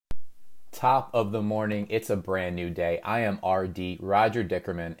Top of the morning. It's a brand new day. I am RD, Roger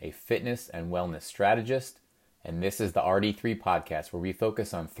Dickerman, a fitness and wellness strategist, and this is the RD3 podcast where we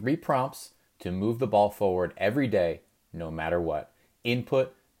focus on 3 prompts to move the ball forward every day, no matter what.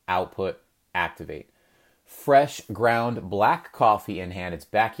 Input, output, activate. Fresh ground black coffee in hand. It's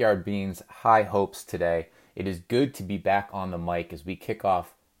Backyard Beans, high hopes today. It is good to be back on the mic as we kick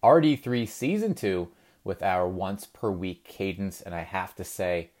off RD3 Season 2 with our once per week cadence, and I have to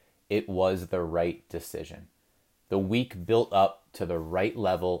say, it was the right decision. The week built up to the right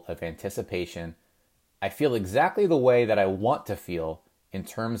level of anticipation. I feel exactly the way that I want to feel in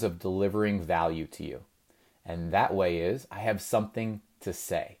terms of delivering value to you. And that way is, I have something to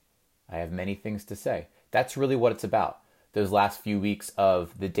say. I have many things to say. That's really what it's about. Those last few weeks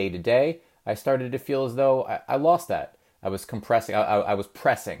of the day-to-day, I started to feel as though I lost that. I was compressing, I was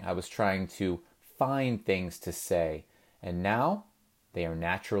pressing. I was trying to find things to say. And now, they are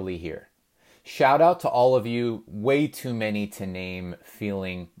naturally here. Shout out to all of you, way too many to name,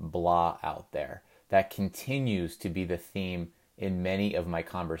 feeling blah out there. That continues to be the theme in many of my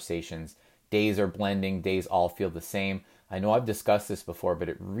conversations. Days are blending, days all feel the same. I know I've discussed this before, but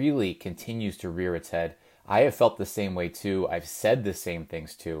it really continues to rear its head. I have felt the same way too. I've said the same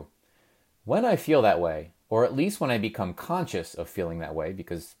things too. When I feel that way, or at least when I become conscious of feeling that way,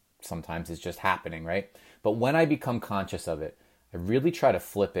 because sometimes it's just happening, right? But when I become conscious of it, I really try to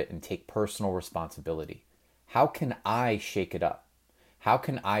flip it and take personal responsibility. How can I shake it up? How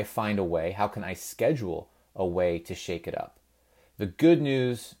can I find a way? How can I schedule a way to shake it up? The good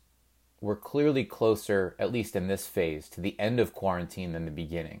news, we're clearly closer, at least in this phase, to the end of quarantine than the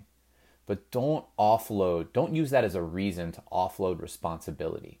beginning. But don't use that as a reason to offload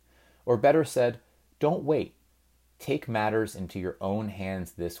responsibility. Or better said, don't wait. Take matters into your own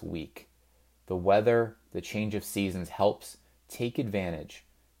hands this week. The weather, the change of seasons helps. Take advantage.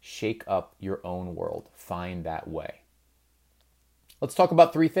 Shake up your own world. Find that way. Let's talk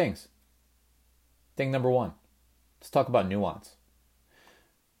about 3 things. Thing number 1. Let's talk about nuance.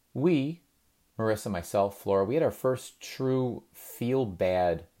 We, Marissa, myself, Flora, we had our first true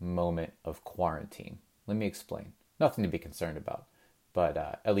feel-bad moment of quarantine. Let me explain. Nothing to be concerned about, but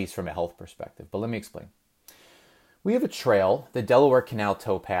at least from a health perspective. But let me explain. We have a trail, the Delaware Canal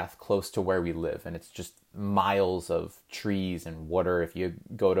towpath, close to where we live, and it's just miles of trees and water. If you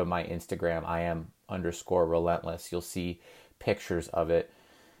go to my Instagram, IAM_relentless, you'll see pictures of it.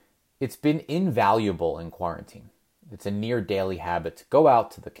 It's been invaluable in quarantine. It's a near daily habit to go out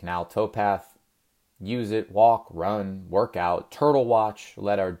to the canal towpath, use it, walk, run, work out, turtle watch,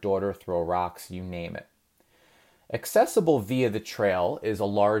 let our daughter throw rocks, you name it. Accessible via the trail is a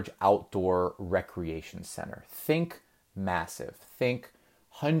large outdoor recreation center. Think massive. Think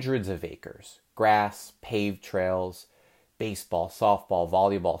hundreds of acres. Grass, paved trails, baseball, softball,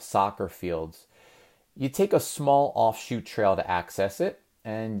 volleyball, soccer fields. You take a small offshoot trail to access it,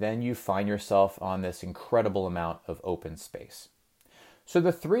 and then you find yourself on this incredible amount of open space. So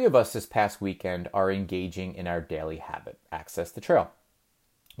the 3 of us this past weekend are engaging in our daily habit, access the trail.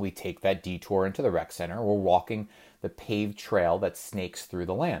 We take that detour into the rec center. We're walking the paved trail that snakes through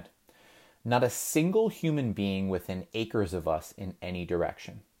the land. Not a single human being within acres of us in any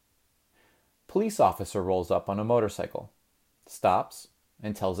direction. Police officer rolls up on a motorcycle, stops,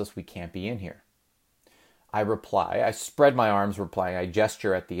 and tells us we can't be in here. I reply, I spread my arms replying, I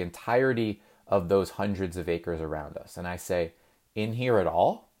gesture at the entirety of those hundreds of acres around us, and I say, in here at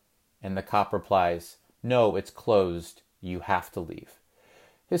all? And the cop replies, no, it's closed, you have to leave.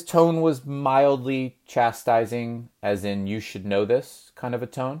 His tone was mildly chastising, as in, you should know this kind of a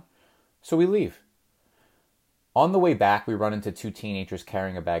tone. So we leave. On the way back, we run into 2 teenagers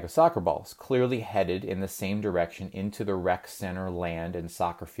carrying a bag of soccer balls, clearly headed in the same direction into the rec center land and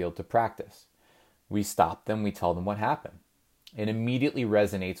soccer field to practice. We stop them, we tell them what happened. It immediately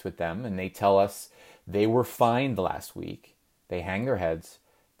resonates with them, and they tell us they were fined last week. They hang their heads,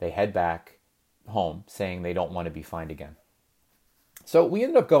 they head back home, saying they don't want to be fined again. So we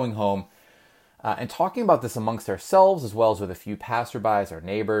ended up going home and talking about this amongst ourselves as well as with a few passerbys, our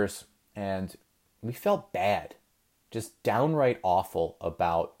neighbors, and we felt bad, just downright awful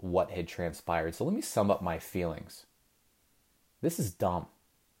about what had transpired. So let me sum up my feelings. This is dumb.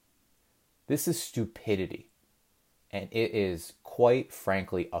 This is stupidity, and it is quite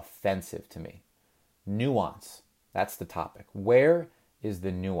frankly offensive to me. Nuance, that's the topic. Where is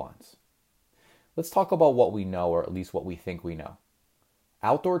the nuance? Let's talk about what we know, or at least what we think we know.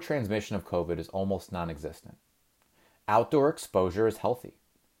 Outdoor transmission of COVID is almost non-existent. Outdoor exposure is healthy.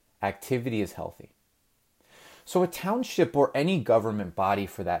 Activity is healthy. So a township or any government body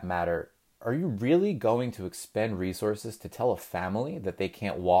for that matter, are you really going to expend resources to tell a family that they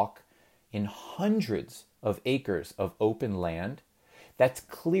can't walk in hundreds of acres of open land that's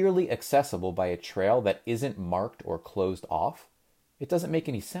clearly accessible by a trail that isn't marked or closed off, it doesn't make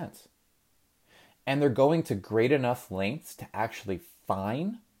any sense. And they're going to great enough lengths to actually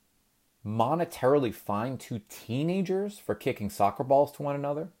monetarily fine two teenagers for kicking soccer balls to one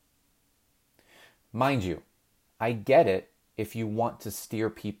another. Mind you, I get it if you want to steer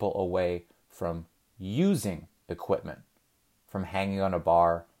people away from using equipment, from hanging on a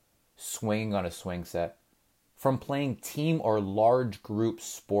bar, swinging on a swing set, from playing team or large group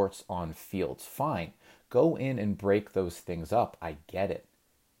sports on fields. Fine, go in and break those things up. I get it.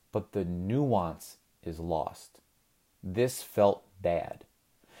 But the nuance is lost. This felt bad.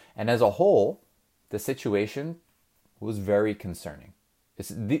 And as a whole, the situation was very concerning.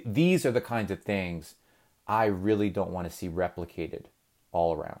 These are the kinds of things I really don't want to see replicated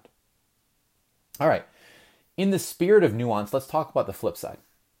all around. All right, in the spirit of nuance, let's talk about the flip side.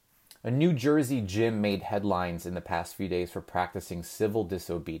 A New Jersey gym made headlines in the past few days for practicing civil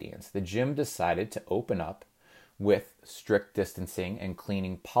disobedience. The gym decided to open up with strict distancing and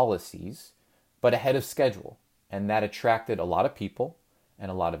cleaning policies, but ahead of schedule, and that attracted a lot of people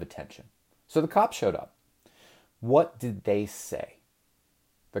and a lot of attention. So the cops showed up. What did they say?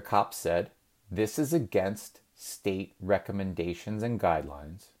 The cops said, this is against state recommendations and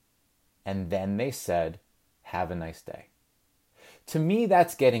guidelines. And then they said, have a nice day. To me,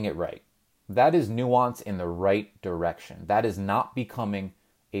 that's getting it right. That is nuance in the right direction. That is not becoming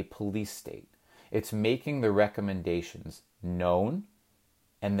a police state. It's making the recommendations known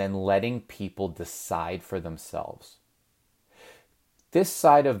and then letting people decide for themselves. This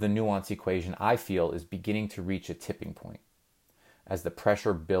side of the nuance equation, I feel, is beginning to reach a tipping point as the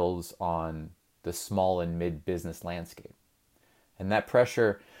pressure builds on the small and mid-business landscape. And that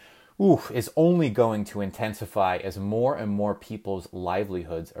pressure is only going to intensify as more and more people's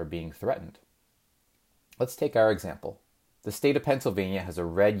livelihoods are being threatened. Let's take our example. The state of Pennsylvania has a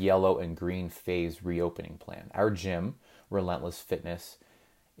red, yellow, and green phase reopening plan. Our gym, Relentless Fitness,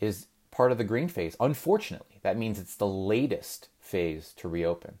 is part of the green phase. Unfortunately, that means it's the latest phase to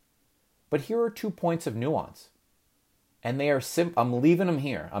reopen. But here are 2 points of nuance. And they are I'm leaving them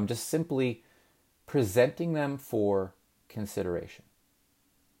here. I'm just simply presenting them for consideration.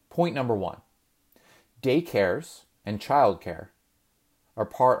 Point number 1. Daycares and childcare are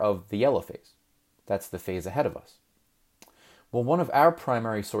part of the yellow phase. That's the phase ahead of us. Well, one of our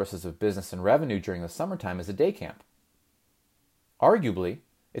primary sources of business and revenue during the summertime is a day camp. Arguably,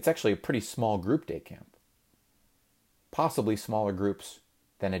 it's actually a pretty small group day camp. Possibly smaller groups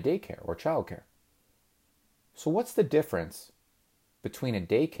than a daycare or childcare. So what's the difference between a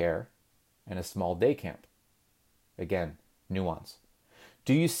daycare and a small day camp? Again, nuance.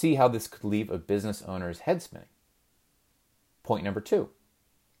 Do you see how this could leave a business owner's head spinning? Point number 2.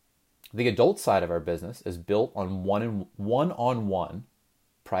 The adult side of our business is built on one-on-one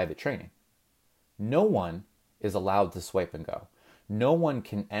private training. No one is allowed to swipe and go. No one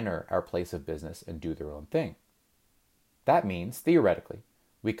can enter our place of business and do their own thing. That means, theoretically,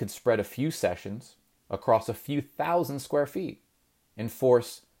 we could spread a few sessions across a few thousand square feet,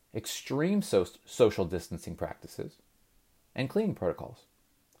 enforce extreme social distancing practices, and cleaning protocols.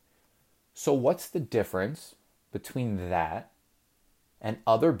 So what's the difference between that and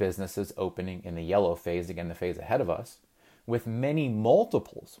other businesses opening in the yellow phase, again, the phase ahead of us, with many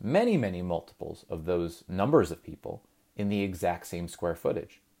multiples of those numbers of people in the exact same square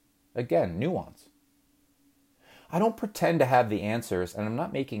footage? Again, nuance. I don't pretend to have the answers, and I'm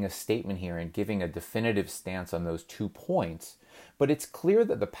not making a statement here and giving a definitive stance on those 2 points, but it's clear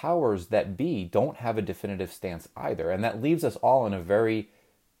that the powers that be don't have a definitive stance either, and that leaves us all in a very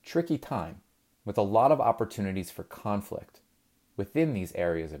tricky time with a lot of opportunities for conflict within these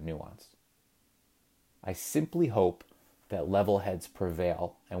areas of nuance. I simply hope that level heads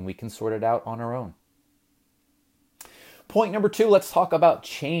prevail and we can sort it out on our own. Point number 2, let's talk about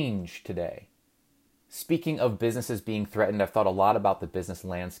change today. Speaking of businesses being threatened, I've thought a lot about the business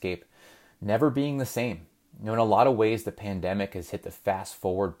landscape never being the same. In a lot of ways, the pandemic has hit the fast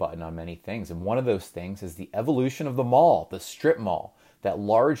forward button on many things. And one of those things is the evolution of the mall, the strip mall, that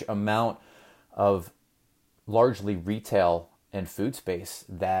large amount of largely retail and food space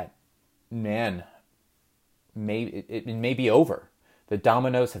that, it may be over. The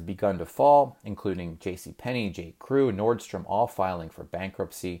dominoes have begun to fall, including JCPenney, J.Crew, Nordstrom, all filing for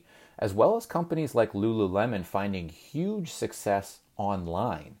bankruptcy, as well as companies like Lululemon finding huge success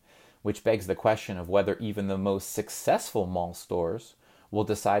online, which begs the question of whether even the most successful mall stores will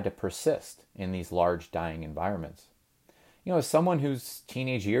decide to persist in these large dying environments. As someone whose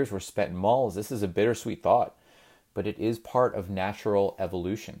teenage years were spent in malls, this is a bittersweet thought, but it is part of natural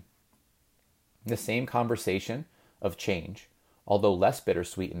evolution. The same conversation of change, although less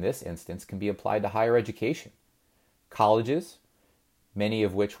bittersweet in this instance, can be applied to higher education. Colleges, many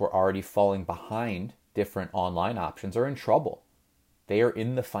of which were already falling behind different online options, are in trouble. They are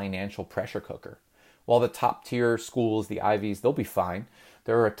in the financial pressure cooker. While the top tier schools, the Ivies, they'll be fine.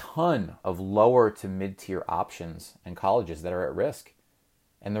 There are a ton of lower to mid-tier options and colleges that are at risk.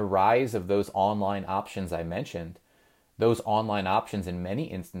 And the rise of those online options I mentioned, those online options in many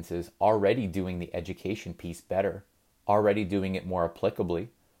instances already doing the education piece better, already doing it more applicably,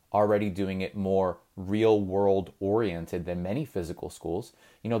 already doing it more real world oriented than many physical schools.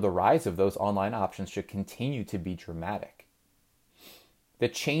 The rise of those online options should continue to be dramatic. The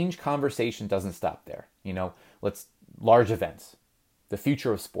change conversation doesn't stop there. Large events, the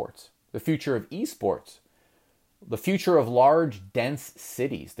future of sports, the future of esports, the future of large, dense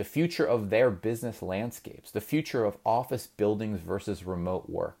cities, the future of their business landscapes, the future of office buildings versus remote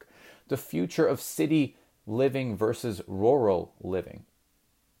work, the future of city living versus rural living.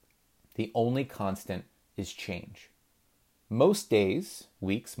 The only constant is change. Most days,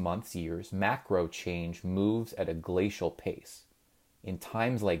 weeks, months, years, macro change moves at a glacial pace. In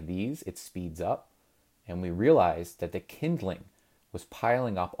times like these, it speeds up, and we realize that the kindling was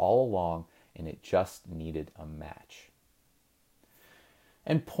piling up all along, and it just needed a match.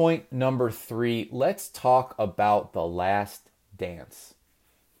 And point number 3, let's talk about The Last Dance.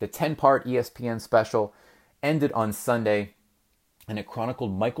 The 10-part ESPN special ended on Sunday, and it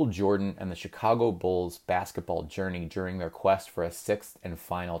chronicled Michael Jordan and the Chicago Bulls basketball journey during their quest for a 6th and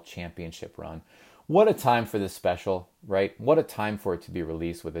final championship run. What a time for this special, right? What a time for it to be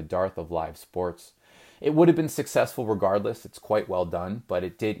released with a dearth of live sports. It would have been successful regardless. It's quite well done, but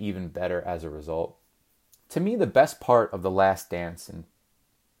it did even better as a result. To me, the best part of The Last Dance and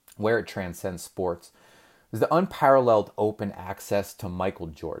where it transcends sports is the unparalleled open access to Michael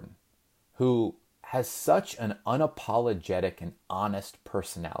Jordan, who has such an unapologetic and honest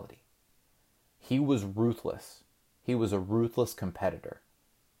personality. He was ruthless. He was a ruthless competitor.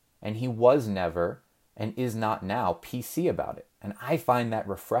 And he was never, and is not now, PC about it. And I find that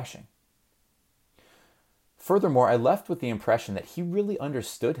refreshing. Furthermore, I left with the impression that he really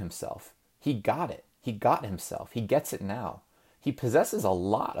understood himself. He got it. He got himself. He gets it now. He possesses a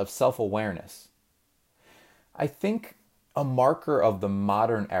lot of self-awareness. I think a marker of the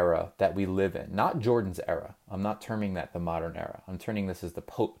modern era that we live in, not Jordan's era. I'm not terming that the modern era. I'm terming this as the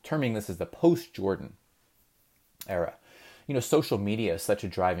post-Jordan era. Social media is such a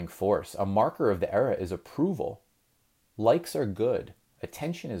driving force. A marker of the era is approval. Likes are good.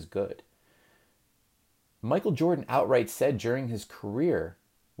 Attention is good. Michael Jordan outright said during his career,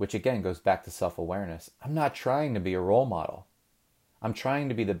 which again goes back to self-awareness, I'm not trying to be a role model. I'm trying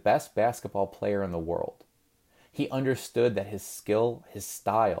to be the best basketball player in the world. He understood that his skill, his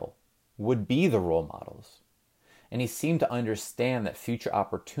style, would be the role models. And he seemed to understand that future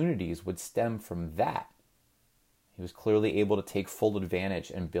opportunities would stem from that. He was clearly able to take full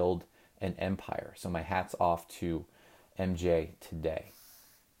advantage and build an empire. So my hat's off to MJ today.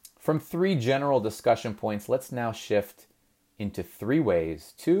 From 3 general discussion points, let's now shift into 3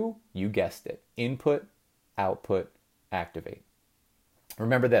 ways to, you guessed it, input, output, activate.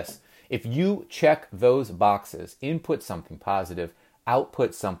 Remember this, if you check those boxes, input something positive,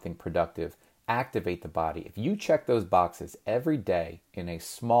 output something productive, activate the body. If you check those boxes every day in a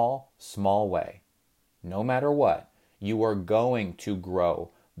small, small way, no matter what, you are going to grow,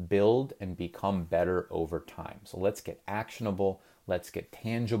 build, and become better over time. So let's get actionable. Let's get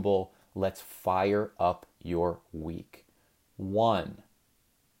tangible. Let's fire up your week. 1.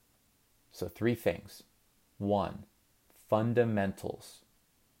 So 3 things. 1, fundamentals.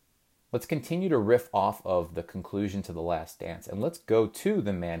 Let's continue to riff off of the conclusion to The Last Dance, and let's go to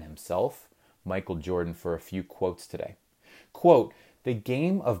the man himself, Michael Jordan, for a few quotes today. Quote, "The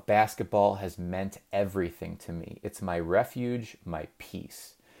game of basketball has meant everything to me. It's my refuge, my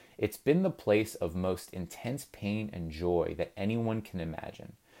peace. It's been the place of most intense pain and joy that anyone can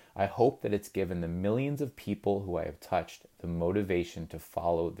imagine. I hope that it's given the millions of people who I have touched the motivation to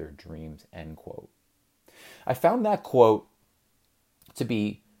follow their dreams," end quote. I found that quote to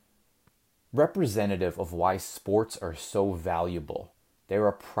be representative of why sports are so valuable. They're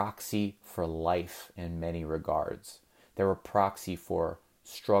a proxy for life in many regards. They're a proxy for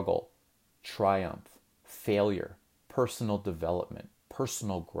struggle, triumph, failure, personal development,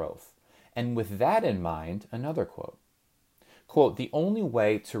 personal growth. And with that in mind, another quote. Quote, "The only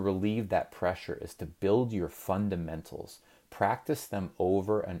way to relieve that pressure is to build your fundamentals, practice them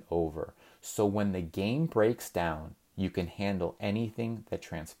over and over, so when the game breaks down, you can handle anything that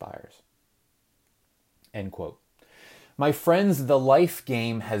transpires." End quote. My friends, the life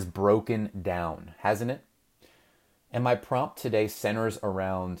game has broken down, hasn't it? And my prompt today centers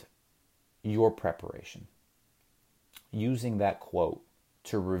around your preparation. Using that quote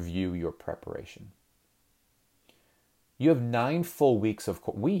to review your preparation. We have 9 full weeks of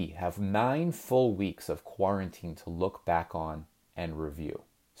quarantine to look back on and review.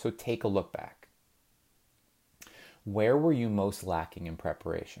 So take a look back. Where were you most lacking in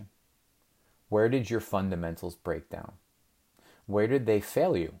preparation? Where did your fundamentals break down? Where did they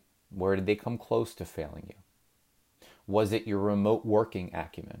fail you? Where did they come close to failing you? Was it your remote working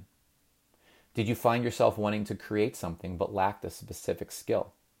acumen? Did you find yourself wanting to create something but lacked a specific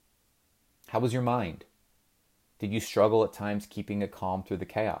skill? How was your mind? Did you struggle at times keeping it calm through the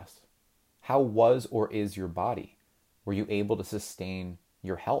chaos? How was or is your body? Were you able to sustain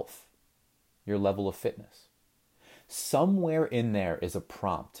your health, your level of fitness? Somewhere in there is a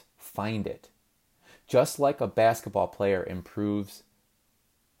prompt. Find it. Just like a basketball player improves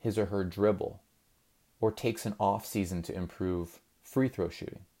his or her dribble or takes an off season to improve free throw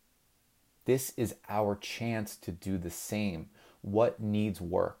shooting. This is our chance to do the same. What needs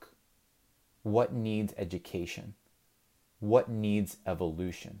work? What needs education? What needs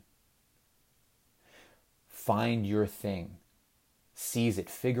evolution? Find your thing. Seize it.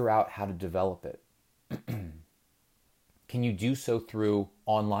 Figure out how to develop it. Can you do so through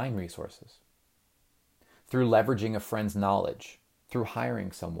online resources? Through leveraging a friend's knowledge? Through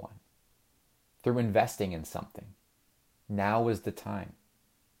hiring someone? Through investing in something? Now is the time.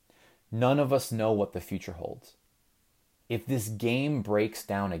 None of us know what the future holds. If this game breaks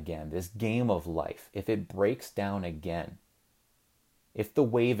down again, this game of life, if it breaks down again, if the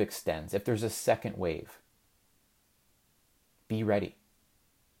wave extends, if there's a second wave, be ready.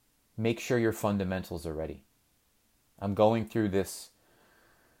 Make sure your fundamentals are ready. I'm going through this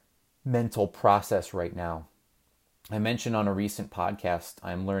mental process right now. I mentioned on a recent podcast,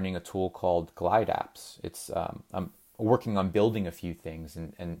 I'm learning a tool called Glide Apps. I'm working on building a few things,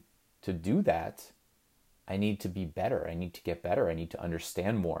 and to do that, I need to be better. I need to get better. I need to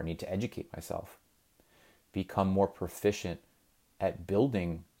understand more. I need to educate myself. Become more proficient at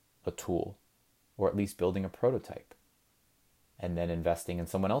building a tool, or at least building a prototype, and then investing in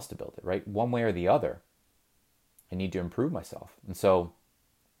someone else to build it, right? One way or the other, I need to improve myself. And so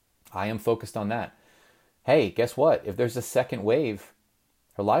I am focused on that. Hey, guess what? If there's a second wave,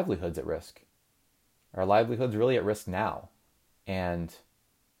 our livelihood's at risk. Our livelihood's really at risk now. And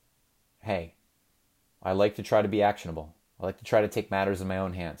hey, I like to try to be actionable. I like to try to take matters in my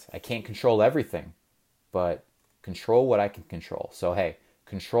own hands. I can't control everything, but control what I can control. So hey,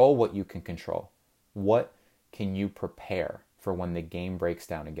 control what you can control. What can you prepare for when the game breaks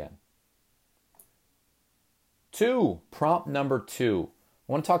down again? Prompt number 2.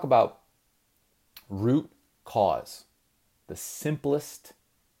 I want to talk about root cause. The simplest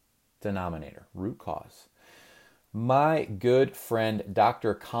denominator, root cause. My good friend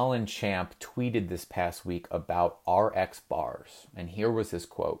Dr. Colin Champ tweeted this past week about RX bars, and here was his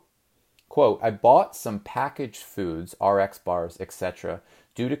quote. Quote, I bought some packaged foods, RX bars, etc.,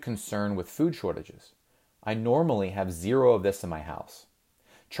 due to concern with food shortages. I normally have 0 of this in my house.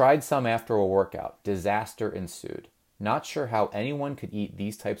 Tried some after a workout. Disaster ensued. Not sure how anyone could eat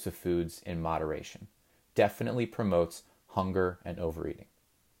these types of foods in moderation. Definitely promotes hunger and overeating.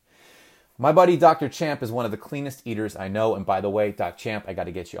 My buddy Dr. Champ is one of the cleanest eaters I know. And by the way, Doc Champ, I got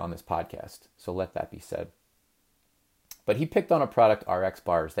to get you on this podcast. So let that be said. But he picked on a product, RX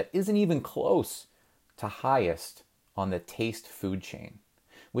bars, that isn't even close to highest on the taste food chain,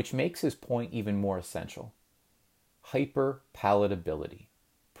 which makes his point even more essential. Hyperpalatability.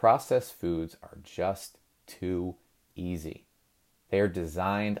 Processed foods are just too easy. They are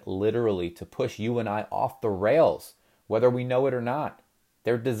designed literally to push you and I off the rails, whether we know it or not.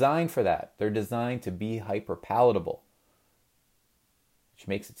 They're designed for that. They're designed to be hyperpalatable, which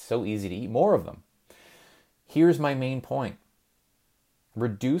makes it so easy to eat more of them. Here's my main point.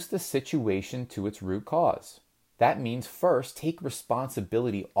 Reduce the situation to its root cause. That means first, take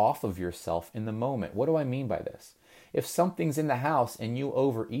responsibility off of yourself in the moment. What do I mean by this? If something's in the house and you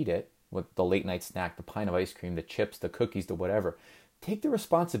overeat it, with the late night snack, the pint of ice cream, the chips, the cookies, the whatever, take the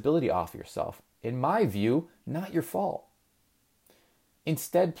responsibility off yourself. In my view, not your fault.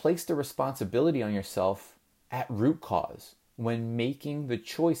 Instead, place the responsibility on yourself at root cause when making the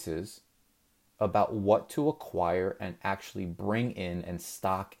choices about what to acquire and actually bring in and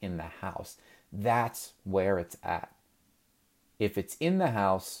stock in the house. That's where it's at. If it's in the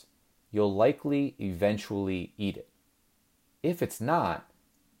house, you'll likely eventually eat it. If it's not,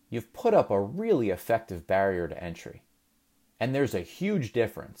 you've put up a really effective barrier to entry. And there's a huge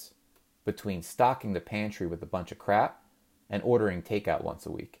difference between stocking the pantry with a bunch of crap and ordering takeout once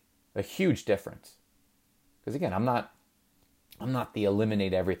a week. A huge difference. Because again, I'm not the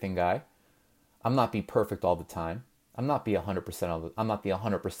eliminate everything guy. I'm not be perfect all the time. I'm not the 100%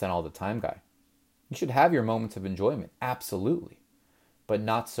 all the time guy. You should have your moments of enjoyment, absolutely, but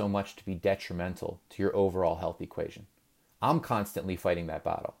not so much to be detrimental to your overall health equation. I'm constantly fighting that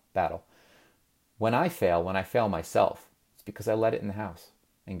battle. When I fail myself, it's because I let it in the house.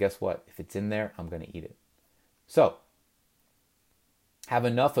 And guess what? If it's in there, I'm going to eat it. So, have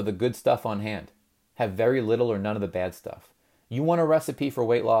enough of the good stuff on hand. Have very little or none of the bad stuff. You want a recipe for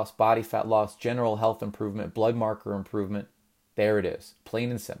weight loss, body fat loss, general health improvement, blood marker improvement? There it is,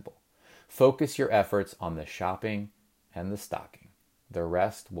 plain and simple. Focus your efforts on the shopping and the stocking. The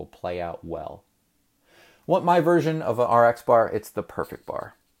rest will play out well. Want my version of an RX bar? It's the Perfect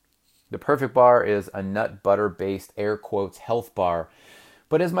Bar. The Perfect Bar is a nut butter based air quotes health bar.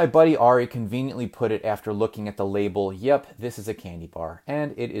 But as my buddy Ari conveniently put it after looking at the label, yep, this is a candy bar.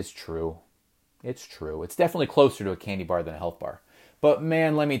 And it is true. It's true. It's definitely closer to a candy bar than a health bar. But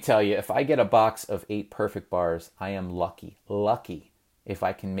man, let me tell you, if I get a box of 8 Perfect Bars, I am lucky if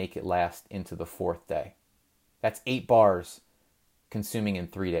I can make it last into the 4th day. That's 8 bars consuming in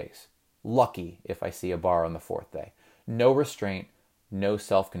 3 days. Lucky if I see a bar on the 4th day. No restraint, no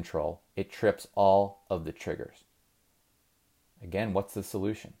self-control. It trips all of the triggers. Again, what's the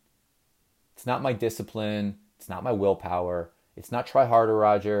solution? It's not my discipline. It's not my willpower. It's not try harder,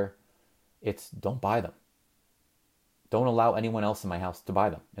 Roger. It's don't buy them. Don't allow anyone else in my house to buy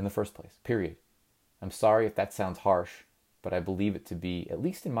them in the first place, period. I'm sorry if that sounds harsh, but I believe it to be, at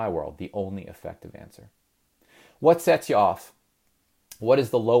least in my world, the only effective answer. What sets you off? What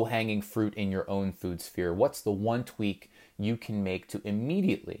is the low-hanging fruit in your own food sphere? What's the one tweak you can make to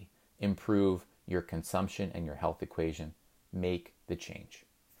immediately improve your consumption and your health equation? Make the change.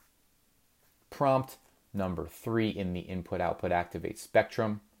 Prompt number 3 in the input-output activate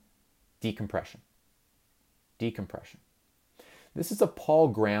spectrum. Decompression. Decompression. This is a Paul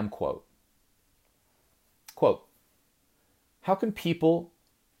Graham quote. Quote, how can people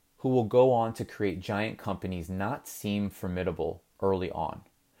who will go on to create giant companies not seem formidable early on?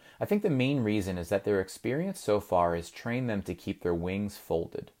 I think the main reason is that their experience so far has trained them to keep their wings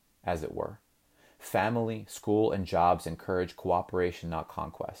folded, as it were. Family, school, and jobs encourage cooperation, not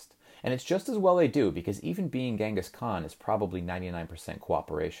conquest. And it's just as well they do, because even being Genghis Khan is probably 99%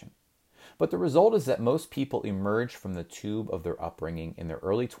 cooperation. But the result is that most people emerge from the tube of their upbringing in their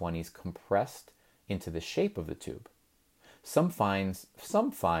early 20s compressed into the shape of the tube. Some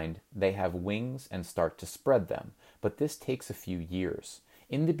find they have wings and start to spread them, but this takes a few years.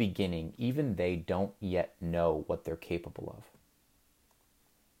 In the beginning, even they don't yet know what they're capable of.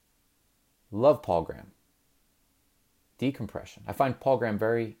 Love Paul Graham. Decompression. I find Paul Graham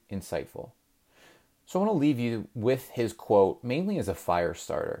very insightful. So I want to leave you with his quote, mainly as a fire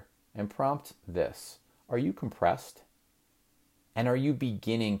starter, and prompt this. Are you compressed? And are you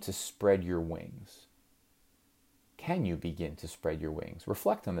beginning to spread your wings? Can you begin to spread your wings?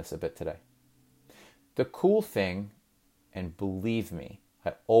 Reflect on this a bit today. The cool thing, and believe me,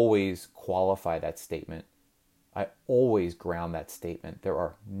 I always qualify that statement. I always ground that statement. There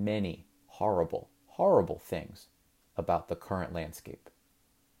are many horrible, horrible things about the current landscape.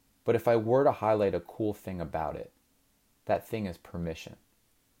 But if I were to highlight a cool thing about it, that thing is permission.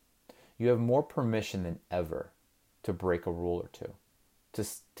 You have more permission than ever to break a rule or two,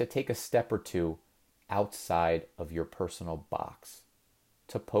 to take a step or two outside of your personal box,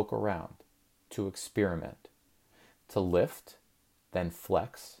 to poke around, to experiment, to lift, then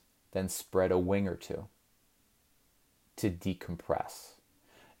flex, then spread a wing or two, to decompress.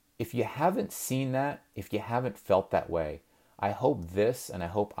 If you haven't seen that, if you haven't felt that way, I hope this and I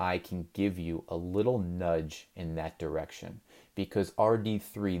hope I can give you a little nudge in that direction, because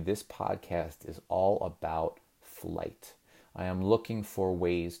RD3, this podcast, is all about flight. I am looking for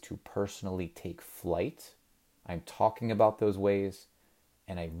ways to personally take flight. I'm talking about those ways,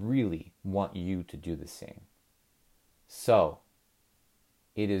 and I really want you to do the same. So,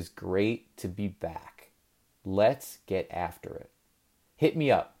 it is great to be back. Let's get after it. Hit me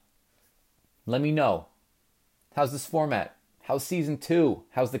up. Let me know. How's this format? How's season 2?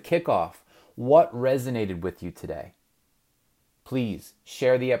 How's the kickoff? What resonated with you today? Please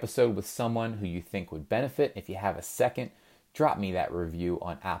share the episode with someone who you think would benefit. If you have a second, drop me that review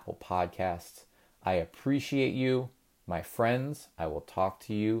on Apple Podcasts. I appreciate you. My friends, I will talk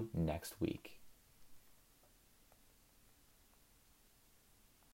to you next week.